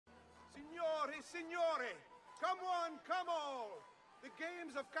Signore! Come on, come all! The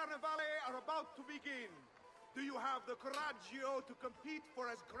games of Carnevale are about to begin. Do you have the coraggio to compete for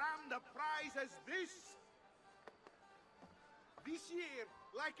as grand a prize as this? This year,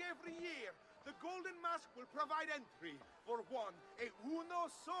 like every year, the Golden Mask will provide entry for one, e uno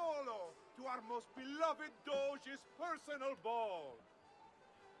solo, to our most beloved Doge's personal ball.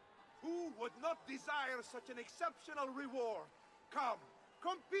 Who would not desire such an exceptional reward? Come,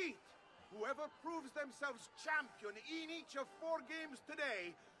 compete! Whoever proves themselves champion in each of 4 games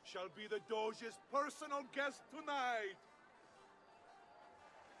today shall be the Doge's personal guest tonight.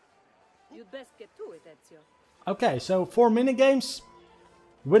 You'd best get to it, Ezio. Okay, so 4 minigames.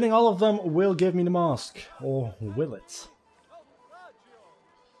 Winning all of them will give me the mask. Or will it?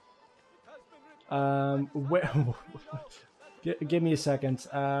 Give me a second.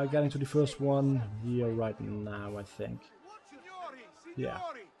 Getting to the first one here right now, I think. Yeah.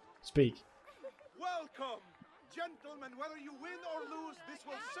 Speak. Welcome! Gentlemen, whether you win or lose, this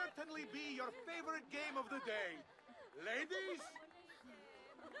will certainly be your favorite game of the day. Ladies?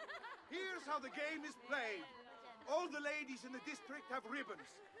 Here's how the game is played. All the ladies in the district have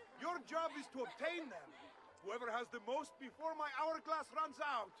ribbons. Your job is to obtain them. Whoever has the most before my hourglass runs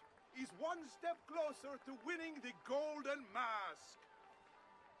out is one step closer to winning the Golden Mask.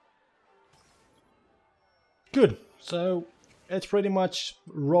 Good. So it's pretty much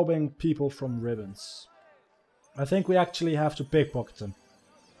robbing people from ribbons. I think we actually have to pickpocket them.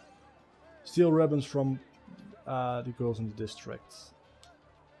 Steal ribbons from the girls in the district.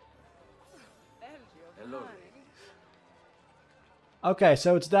 Hello. Okay,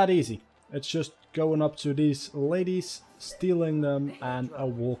 so it's that easy. It's just going up to these ladies, stealing them, and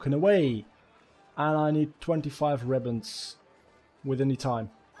walking away. And I need 25 ribbons within the time.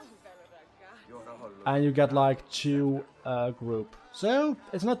 And you get like 2 group. So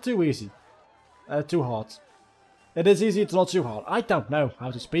it's not too easy. Too hard. It is easy, it's not too hard. I don't know how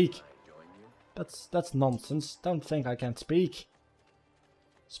to speak. That's nonsense. Don't think I can't speak.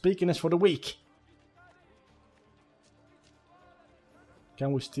 Speaking is for the weak.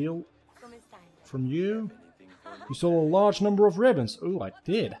 Can we steal from you? You stole a large number of ribbons. Oh, I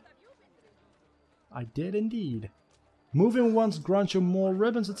did. I did indeed. Moving once grants you more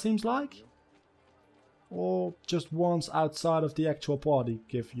ribbons, it seems like. Or just once outside of the actual party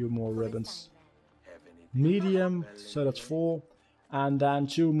give you more ribbons. Medium, so that's 4. And then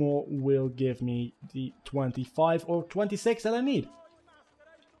 2 more will give me the 25 or 26 that I need.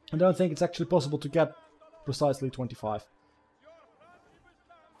 I don't think it's actually possible to get precisely 25.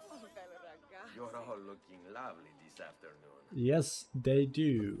 You're all looking lovely this afternoon. Yes, they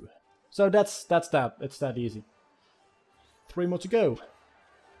do. So that's that. It's that easy. 3 more to go.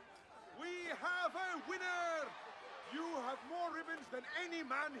 We have a winner! You have more ribbons than any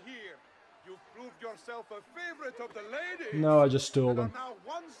man here. You've proved yourself a favorite of the ladies. No, I just stole them. And are now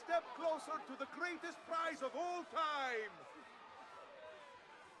one step closer to the greatest prize of all time.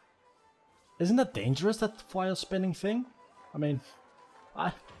 Isn't that dangerous, that fire spinning thing? I mean,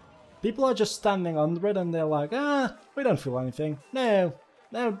 people are just standing under it and they're like, we don't feel anything. No,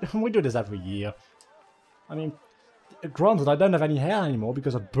 we do this every year. I mean, granted, I don't have any hair anymore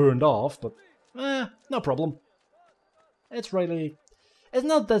because it burned off, but no problem. It's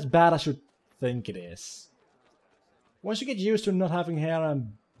not as bad as you think it is. Once you get used to not having hair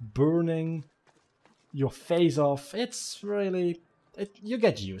and burning your face off, it's really... you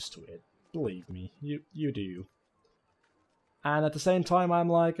get used to it. Believe me, you do. And at the same time, I'm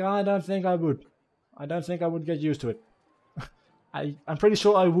like, I don't think I would. I don't think I would get used to it. I'm pretty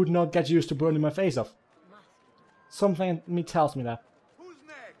sure I would not get used to burning my face off. Something in me tells me that. Who's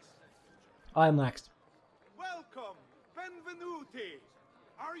next? I'm next. Welcome, benvenuti.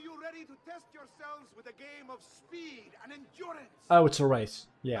 Are you ready to test yourselves with a game of speed and endurance? Oh, it's a race.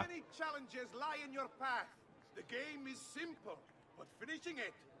 Yeah. Many challenges lie in your path. The game is simple, but finishing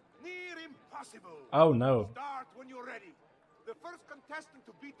it, near impossible. Oh no. Start when you're ready. The first contestant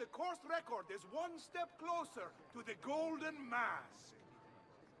to beat the course record is one step closer to the Golden Mask.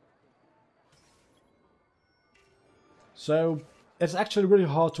 So, it's actually really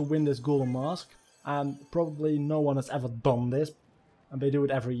hard to win this Golden Mask, and probably no one has ever done this, and they do it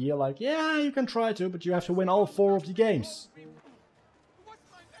every year, like, yeah, you can try to, but you have to win all 4 of the games.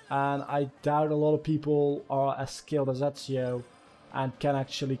 And I doubt a lot of people are as skilled as Ezio, and can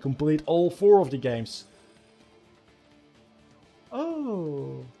actually complete all 4 of the games.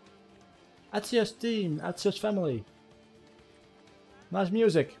 Oh! Ezio's team, Ezio's family. Nice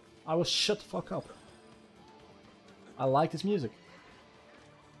music. I will shut the fuck up. I like this music.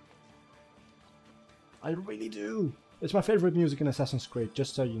 I really do. It's my favorite music in Assassin's Creed,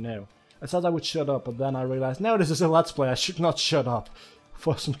 just so you know. I said I would shut up, but then I realized, no, this is a Let's Play, I should not shut up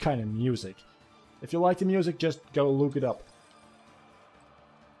for some kind of music. If you like the music, just go look it up.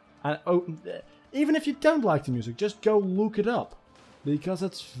 And even if you don't like the music, just go look it up. Because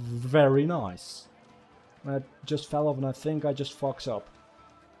it's very nice. I just fell off and I think I just fucked up.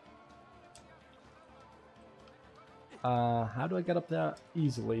 How do I get up there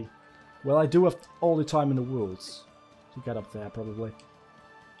easily? Well, I do have all the time in the world to get up there, probably.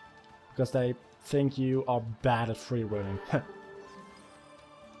 Because they think you are bad at free running.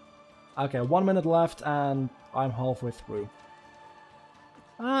 Okay, 1 minute left and I'm halfway through.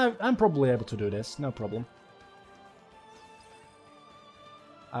 I'm probably able to do this, no problem.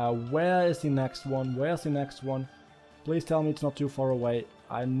 Where is the next one? Where's the next one? Please tell me it's not too far away.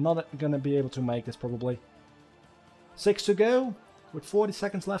 I'm not gonna be able to make this probably. 6 to go, with 40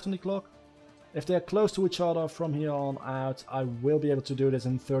 seconds left on the clock. If they're close to each other from here on out, I will be able to do this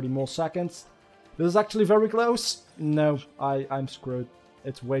in 30 more seconds. This is actually very close. No, I'm screwed.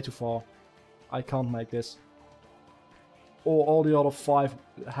 It's way too far. I can't make this. Or all the other 5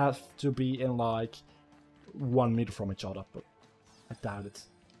 have to be in like 1 meter from each other, but I doubt it.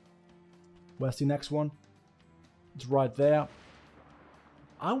 Where's the next one? It's right there.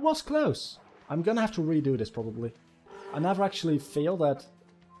 I was close. I'm gonna have to redo this probably. I never actually failed at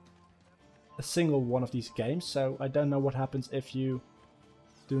a single one of these games, so I don't know what happens if you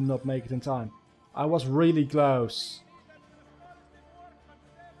do not make it in time. I was really close.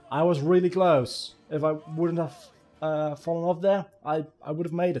 I was really close. If I wouldn't have fallen off there, I would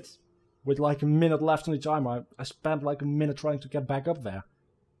have made it. With like a minute left on the timer, I spent like a minute trying to get back up there.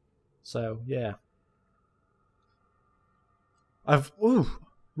 So, yeah.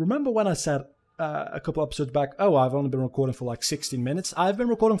 Remember when I said a couple episodes back, oh, I've only been recording for like 16 minutes? I've been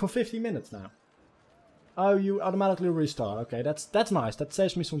recording for 50 minutes now. Oh, you automatically restart. Okay, that's nice. That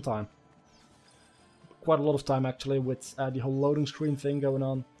saves me some time. Quite a lot of time, actually, with the whole loading screen thing going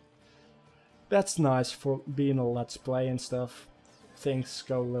on. That's nice for being a Let's Play and stuff. Things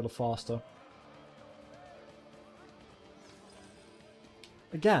go a little faster.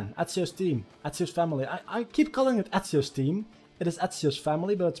 Again, Ezio's team, Ezio's family. I keep calling it Ezio's team. It is Ezio's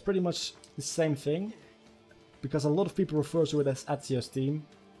family, but it's pretty much the same thing. Because a lot of people refer to it as Ezio's team.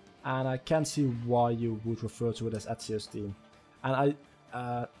 And I can't see why you would refer to it as Ezio's team. And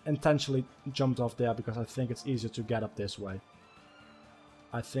I intentionally jumped off there because I think it's easier to get up this way.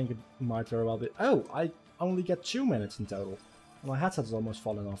 I think it might very well be... Oh, I only get 2 minutes in total. My headset's almost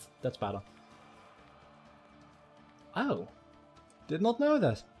falling off. That's better. Oh. Did not know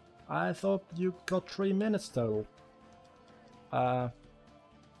that. I thought you got 3 minutes total. Well,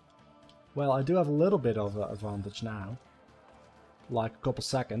 I do have a little bit of an advantage now. Like a couple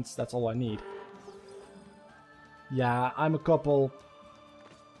seconds, that's all I need. Yeah, I'm a couple...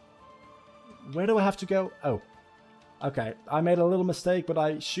 Where do I have to go? Oh. Okay, I made a little mistake, but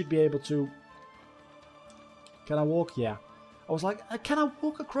I should be able to... Can I walk? Yeah. I was like, can I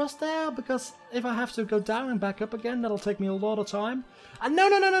walk across there? Because if I have to go down and back up again, that'll take me a lot of time. And no.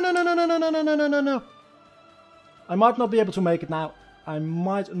 I might not be able to make it now. I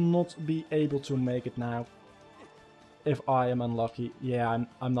might not be able to make it now. If I am unlucky. Yeah,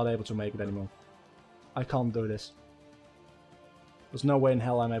 I'm not able to make it anymore. I can't do this. There's no way in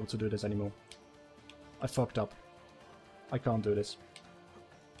hell I'm able to do this anymore. I fucked up. I can't do this.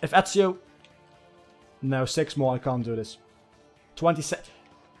 If Ezio... No, 6 more, I can't do this. 27...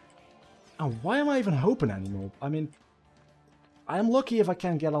 Oh, why am I even hoping anymore? I mean... I am lucky if I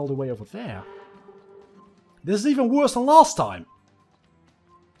can get all the way over there. This is even worse than last time.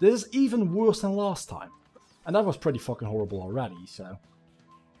 This is even worse than last time. And that was pretty fucking horrible already, so...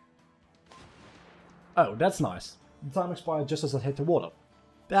 Oh, that's nice. The time expired just as I hit the water.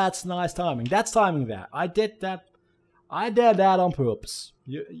 That's nice timing. That's timing there. I did that on purpose.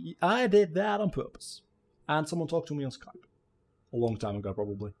 I did that on purpose. And someone talked to me on Skype. A long time ago,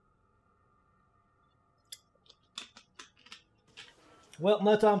 probably. Well,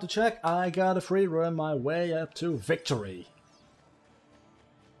 no time to check. I got a free run my way up to victory.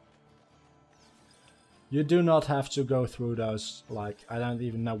 You do not have to go through those, like, I don't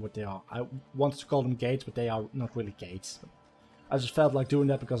even know what they are. I wanted to call them gates, but they are not really gates. I just felt like doing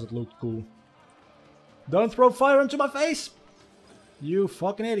that because it looked cool. Don't throw fire into my face! You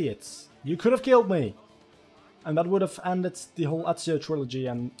fucking idiots. You could have killed me. And that would have ended the whole Ezio trilogy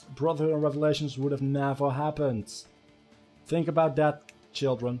and Brotherhood and Revelations would have never happened. Think about that,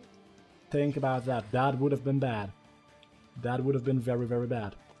 children. Think about that. That would have been bad. That would have been very, very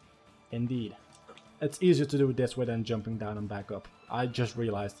bad. Indeed. It's easier to do it this way than jumping down and back up. I just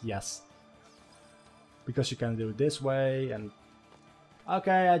realized, yes. Because you can do it this way and...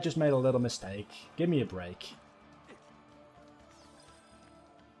 Okay, I just made a little mistake. Give me a break.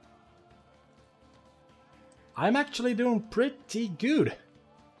 I'm actually doing pretty good.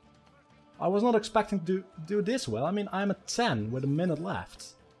 I was not expecting to do this well. I mean, I'm at 10 with a minute left.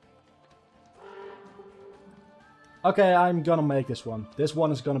 Okay, I'm gonna make this one. This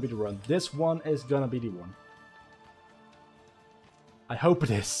one is gonna be the run. This one is gonna be the one. I hope it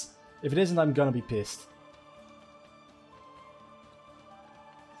is. If it isn't, I'm gonna be pissed.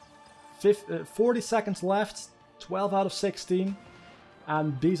 40 seconds left, 12 out of 16,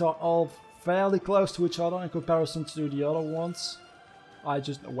 and these are all fairly close to each other in comparison to the other ones.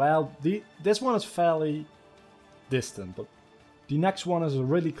 This one is fairly distant, but the next one is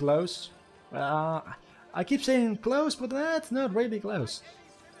really close. I keep saying close, but that's not really close.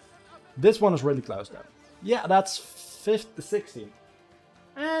 This one is really close though. Yeah, that's 5th to 16.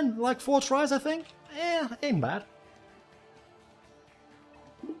 And like 4 tries, I think. Yeah, ain't bad.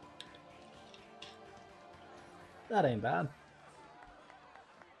 That ain't bad.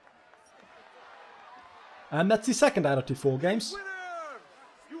 And that's the second out of the 4 games. Winner!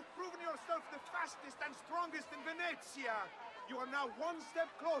 You've proven yourself the fastest and strongest in Venezia. You are now one step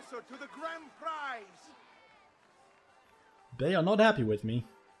closer to the grand prize. They are not happy with me.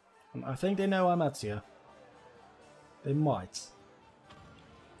 And I think they know I'm Ezio. They might.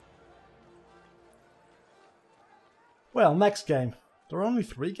 Well, next game. There are only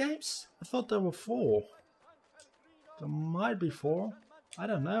 3 games? I thought there were 4. There might be 4. I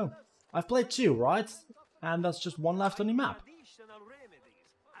don't know. I've played 2, right? And that's just 1 left on the map.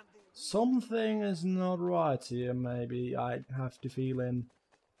 Something is not right here, maybe. I have the feeling.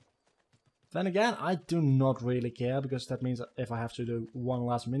 Then again, I do not really care, because that means that if I have to do 1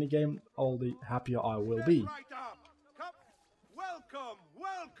 last minigame, all the happier I will be. Right up. Come. Welcome,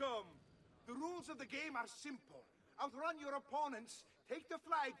 welcome. The rules of the game are simple. Outrun your opponents, take the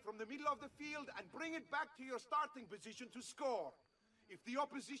flag from the middle of the field and bring it back to your starting position to score. If the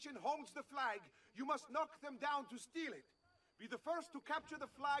opposition holds the flag, you must knock them down to steal it. Be the first to capture the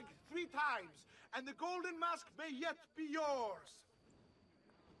flag 3 times, and the golden mask may yet be yours.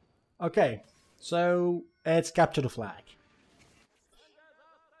 Okay, so it's capture the flag.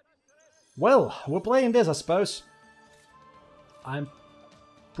 Well, we're playing this, I suppose. I'm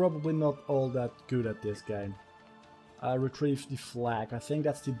probably not all that good at this game. Retrieve the flag. I think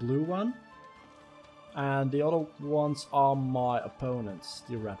that's the blue one. And the other ones are my opponents,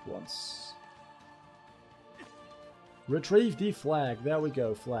 the red ones. Retrieve the flag. There we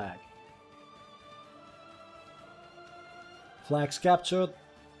go, flag. Flag's captured.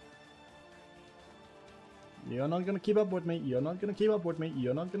 You're not gonna keep up with me. You're not gonna keep up with me.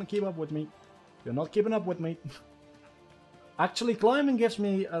 You're not gonna keep up with me. You're not keeping up with me. Actually, climbing gives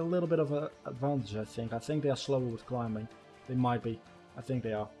me a little bit of an advantage, I think. I think they are slower with climbing. They might be. I think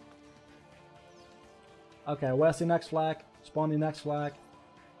they are. Okay, where's the next flag? Spawn the next flag.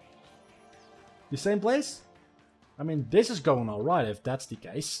 The same place? I mean, this is going alright if that's the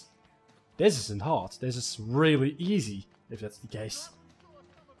case. This isn't hard. This is really easy if that's the case.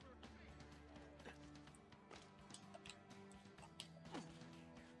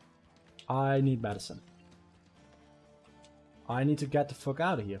 I need medicine. I need to get the fuck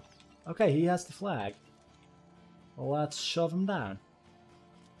out of here. Okay, he has the flag. Let's shove him down.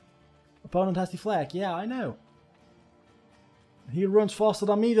 Opponent has the flag. Yeah, I know. He runs faster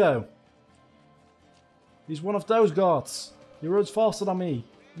than me though. He's one of those gods. He runs faster than me.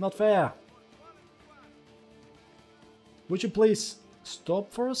 Not fair. Would you please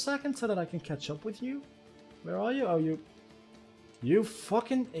stop for a second so that I can catch up with you? Where are you? Oh, you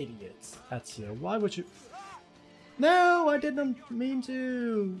fucking idiot. Ezio, why would you... No, I didn't mean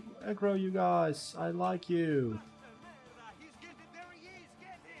to aggro you guys. I like you.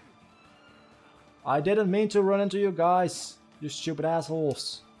 I didn't mean to run into you guys. You stupid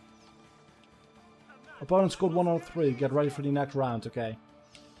assholes. Opponent scored 1 out of 3. Get ready for the next round, okay.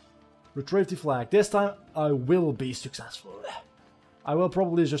 Retrieve the flag. This time I will be successful. I will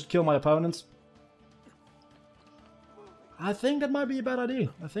probably just kill my opponents. I think that might be a bad idea.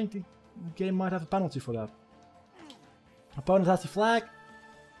 I think the game might have a penalty for that. Opponent has the flag.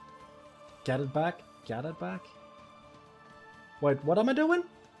 Get it back. Get it back. Wait, what am I doing?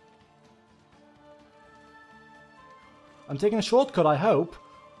 I'm taking a shortcut, I hope.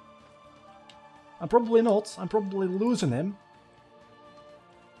 I'm probably not. I'm probably losing him.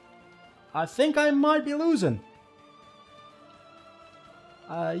 I think I might be losing.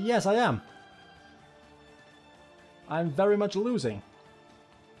 Yes, I am. I'm very much losing.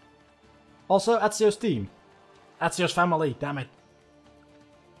 Also, Ezio's team. Ezio's family, damn it.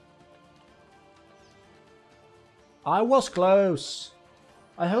 I was close.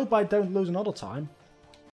 I hope I don't lose another time.